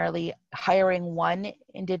 primarily hiring one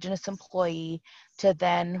Indigenous employee to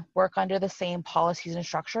then work under the same policies and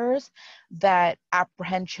structures that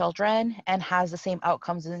apprehend children and has the same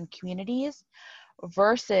outcomes in communities,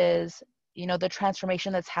 versus, you know, the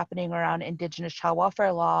transformation that's happening around Indigenous child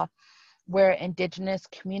welfare law, where Indigenous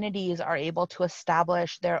communities are able to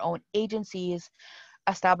establish their own agencies,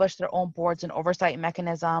 establish their own boards and oversight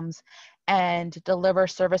mechanisms, and deliver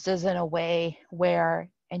services in a way where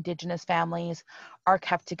Indigenous families are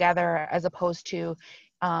kept together, as opposed to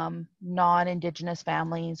non-Indigenous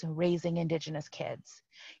families raising Indigenous kids.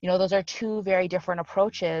 You know, those are two very different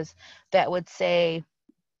approaches that would say,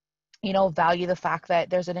 you know, value the fact that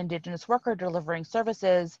there's an Indigenous worker delivering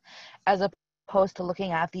services, as opposed to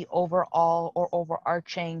looking at the overall or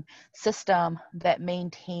overarching system that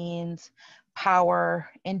maintains power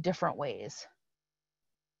in different ways.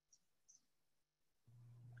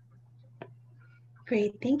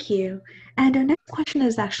 Great, thank you. And our next question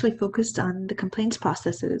is actually focused on the complaints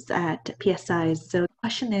processes at PSIs. So the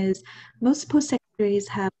question is, most post-secondaries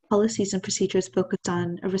have policies and procedures focused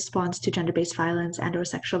on a response to gender-based violence and or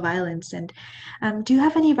sexual violence. And do you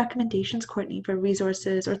have any recommendations, Courtney, for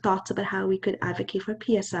resources or thoughts about how we could advocate for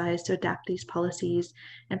PSIs to adapt these policies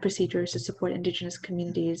and procedures to support Indigenous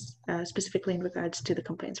communities, specifically in regards to the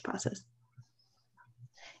complaints process?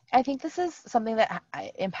 I think this is something that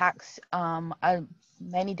impacts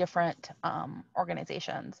many different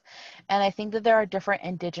organizations. And I think that there are different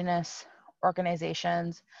Indigenous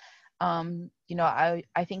organizations. You know,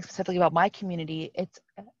 I think specifically about my community, it's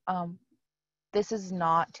this is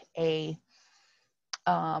not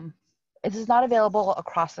available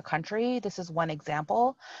across the country. This is one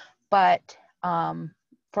example, but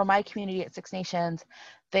for my community at Six Nations,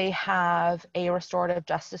 they have a restorative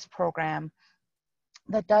justice program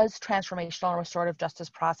that does transformational and restorative justice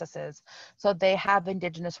processes. So they have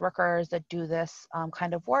Indigenous workers that do this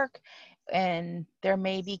kind of work, and there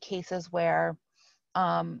may be cases where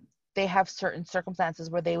they have certain circumstances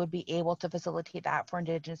where they would be able to facilitate that for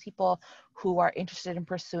Indigenous people who are interested in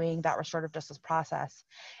pursuing that restorative justice process.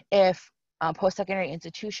 If post-secondary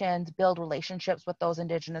institutions build relationships with those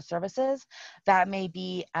Indigenous services, that may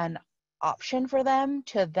be an option for them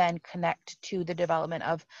to then connect to the development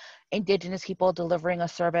of Indigenous people delivering a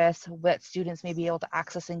service that students may be able to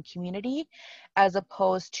access in community, as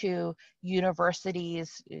opposed to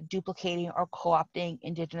universities duplicating or co-opting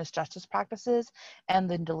Indigenous justice practices and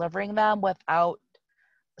then delivering them without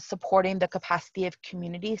supporting the capacity of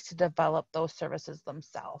communities to develop those services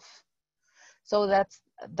themselves. So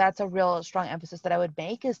that's a real strong emphasis that I would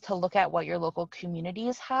make, is to look at what your local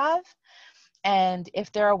communities have, and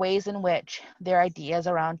if there are ways in which their ideas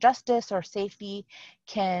around justice or safety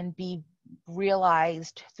can be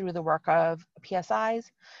realized through the work of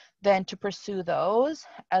PSIs, then to pursue those,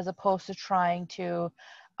 as opposed to trying to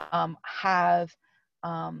have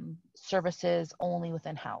services only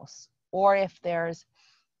within house. Or if there's,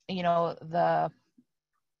 you know, the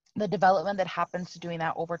development that happens to doing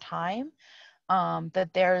that over time, that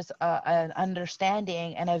there's an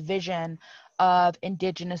understanding and a vision of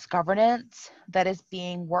Indigenous governance that is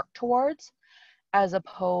being worked towards, as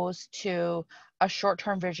opposed to a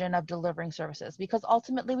short-term vision of delivering services. Because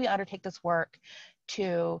ultimately we undertake this work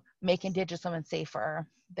to make Indigenous women safer,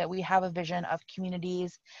 that we have a vision of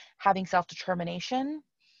communities having self-determination,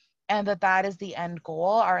 and that is the end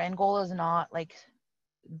goal. Our end goal is not like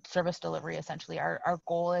service delivery, essentially. Our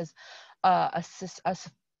goal is a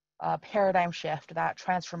paradigm shift, that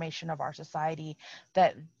transformation of our society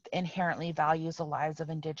that inherently values the lives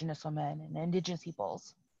of Indigenous women and Indigenous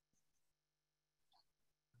peoples.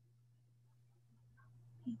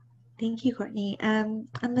 Thank you, Courtney. And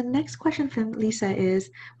the next question from Lisa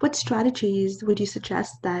is, what strategies would you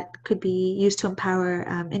suggest that could be used to empower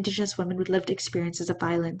Indigenous women with lived experiences of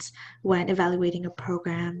violence when evaluating a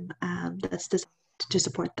program that's designed to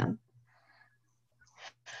support them?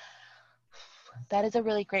 That is a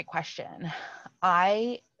really great question.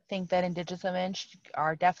 I think that Indigenous women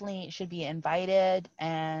should be invited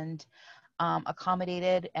and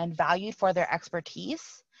accommodated and valued for their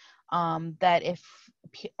expertise. That if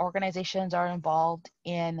organizations are involved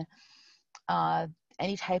in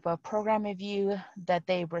any type of program review, that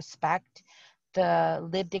they respect the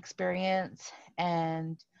lived experience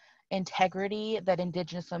and integrity that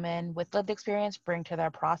Indigenous women with lived experience bring to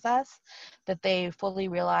their process, that they fully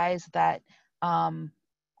realize that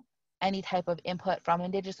any type of input from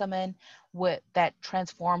Indigenous women that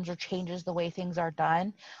transforms or changes the way things are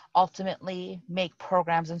done ultimately make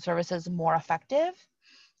programs and services more effective.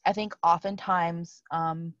 I think oftentimes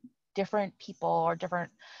different people or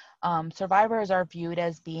different survivors are viewed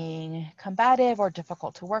as being combative or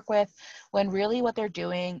difficult to work with, when really what they're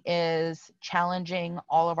doing is challenging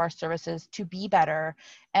all of our services to be better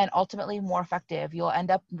and ultimately more effective. You'll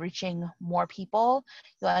end up reaching more people,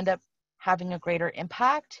 you'll end up having a greater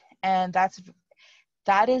impact, and that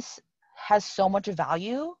has so much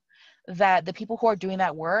value that the people who are doing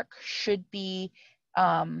that work should be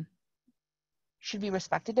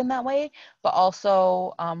respected in that way, but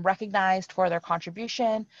also recognized for their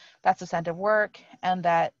contribution. That's essential work, and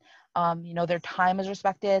that their time is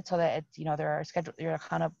respected, so that it's their schedule,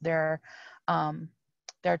 their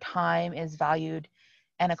time is valued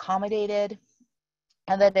and accommodated,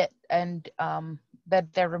 and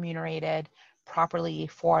that they're remunerated properly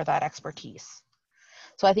for that expertise.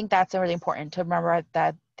 So I think that's really important to remember,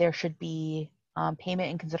 that there should be payment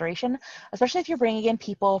in consideration, especially if you're bringing in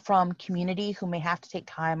people from community who may have to take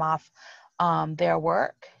time off their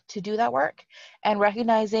work to do that work, and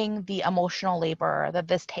recognizing the emotional labor that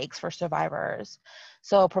this takes for survivors.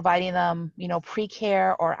 So providing them,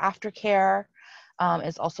 pre-care or aftercare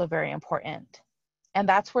is also very important. And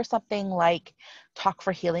that's where something like Talk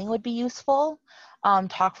for Healing would be useful.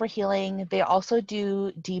 Talk for Healing, they also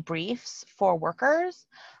do debriefs for workers.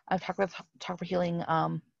 I've talked with Talk for Healing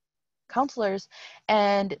counselors,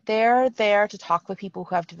 and they're there to talk with people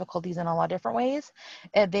who have difficulties in a lot of different ways.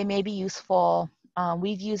 And they may be useful.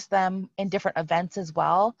 We've used them in different events as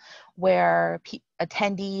well, where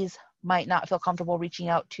attendees might not feel comfortable reaching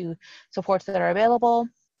out to supports that are available,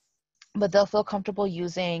 but they'll feel comfortable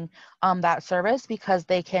using that service because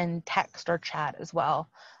they can text or chat as well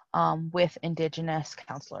with Indigenous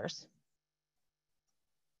counselors.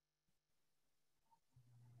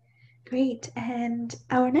 Great. And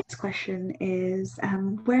our next question is,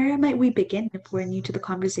 where might we begin if we're new to the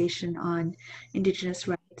conversation on Indigenous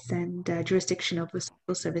rights and jurisdiction over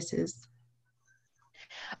social services?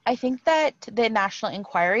 I think that the National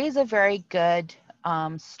Inquiry is a very good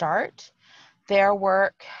start. Their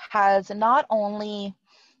work has not only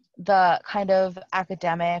the kind of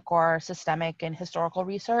academic or systemic and historical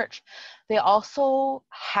research, they also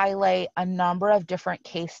highlight a number of different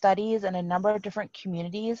case studies and a number of different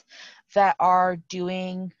communities that are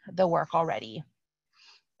doing the work already,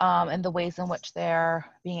 and the ways in which they're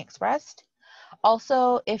being expressed.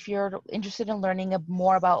 Also, if you're interested in learning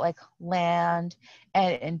more about like land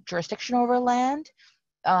and jurisdiction over land,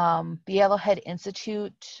 the Yellowhead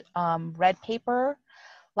Institute red paper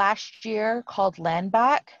last year called Land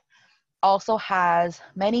Back also has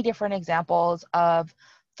many different examples of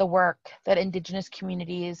the work that Indigenous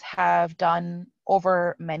communities have done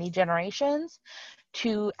over many generations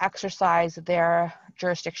to exercise their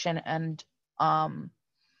jurisdiction and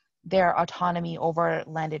their autonomy over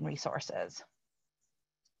land and resources.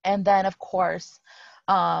 And then, of course,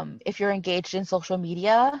 if you're engaged in social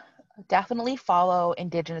media, definitely follow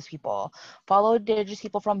Indigenous people. Follow Indigenous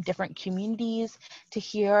people from different communities to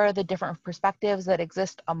hear the different perspectives that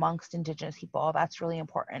exist amongst Indigenous people. That's really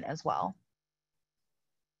important as well.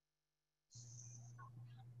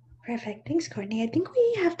 Perfect. Thanks, Courtney. I think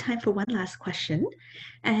we have time for one last question.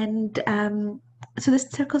 And so this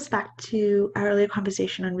circles back to our earlier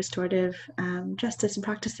conversation on restorative justice and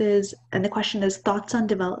practices. And the question is thoughts on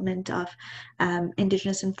development of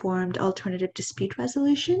Indigenous informed alternative dispute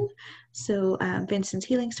resolution. So for instance,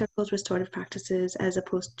 healing circles, restorative practices, as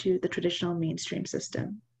opposed to the traditional mainstream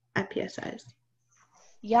system at PSIs.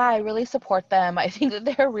 Yeah, I really support them. I think that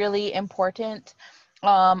they're really important.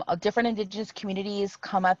 Different Indigenous communities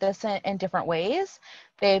come at this in different ways.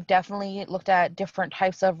 They've definitely looked at different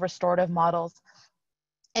types of restorative models.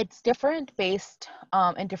 It's different based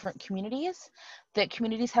in different communities. That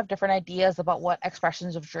communities have different ideas about what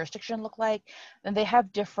expressions of jurisdiction look like, and they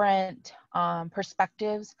have different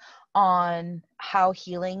perspectives on how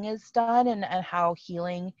healing is done and how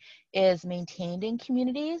healing is maintained in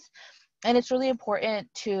communities. And it's really important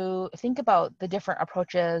to think about the different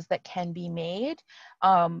approaches that can be made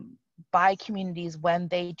by communities when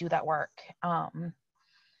they do that work.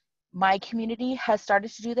 My community has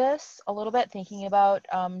started to do this a little bit, thinking about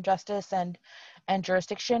justice and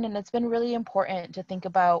jurisdiction, and it's been really important to think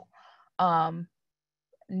about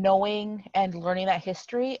knowing and learning that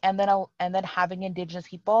history, and then having Indigenous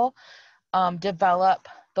people develop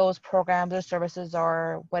those programs or services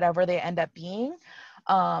or whatever they end up being,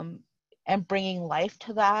 and bringing life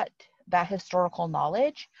to that historical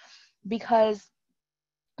knowledge. Because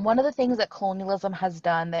one of the things that colonialism has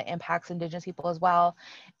done that impacts Indigenous people as well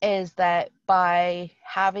is that by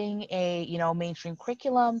having a mainstream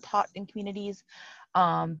curriculum taught in communities,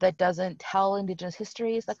 that doesn't tell Indigenous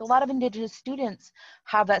histories. Like a lot of Indigenous students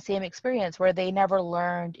have that same experience where they never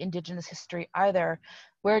learned Indigenous history either.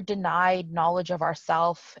 We're denied knowledge of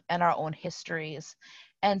ourselves and our own histories.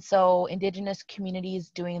 And so Indigenous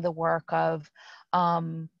communities doing the work of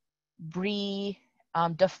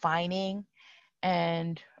defining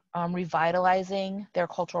and revitalizing their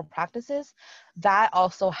cultural practices, that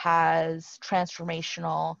also has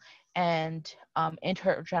transformational and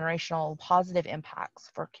intergenerational positive impacts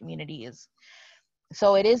for communities.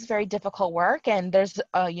 So it is very difficult work, and there's,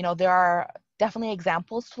 there are definitely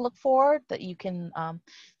examples to look for that you can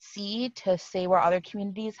see to say where other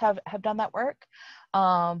communities have done that work,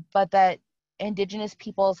 but that Indigenous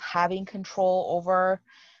peoples having control over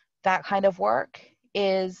that kind of work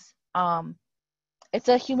is, it's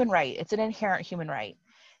a human right. It's an inherent human right.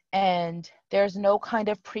 And there's no kind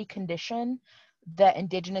of precondition that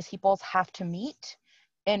Indigenous peoples have to meet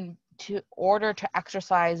in order to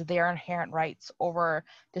exercise their inherent rights over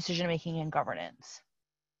decision-making and governance.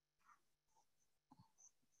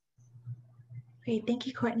 Great, thank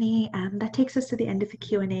you, Courtney. That takes us to the end of the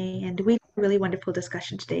Q&A, and we had a really wonderful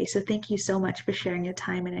discussion today. So thank you so much for sharing your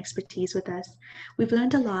time and expertise with us. We've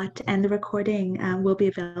learned a lot, and the recording will be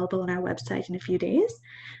available on our website in a few days.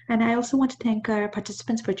 And I also want to thank our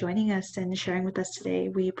participants for joining us and sharing with us today.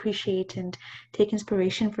 We appreciate and take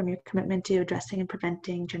inspiration from your commitment to addressing and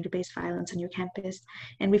preventing gender-based violence on your campus.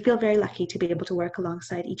 And we feel very lucky to be able to work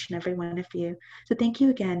alongside each and every one of you. So thank you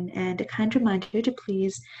again, and a kind reminder to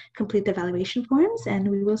please complete the evaluation forms, and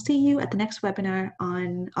we will see you at the next webinar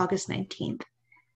on August 19th.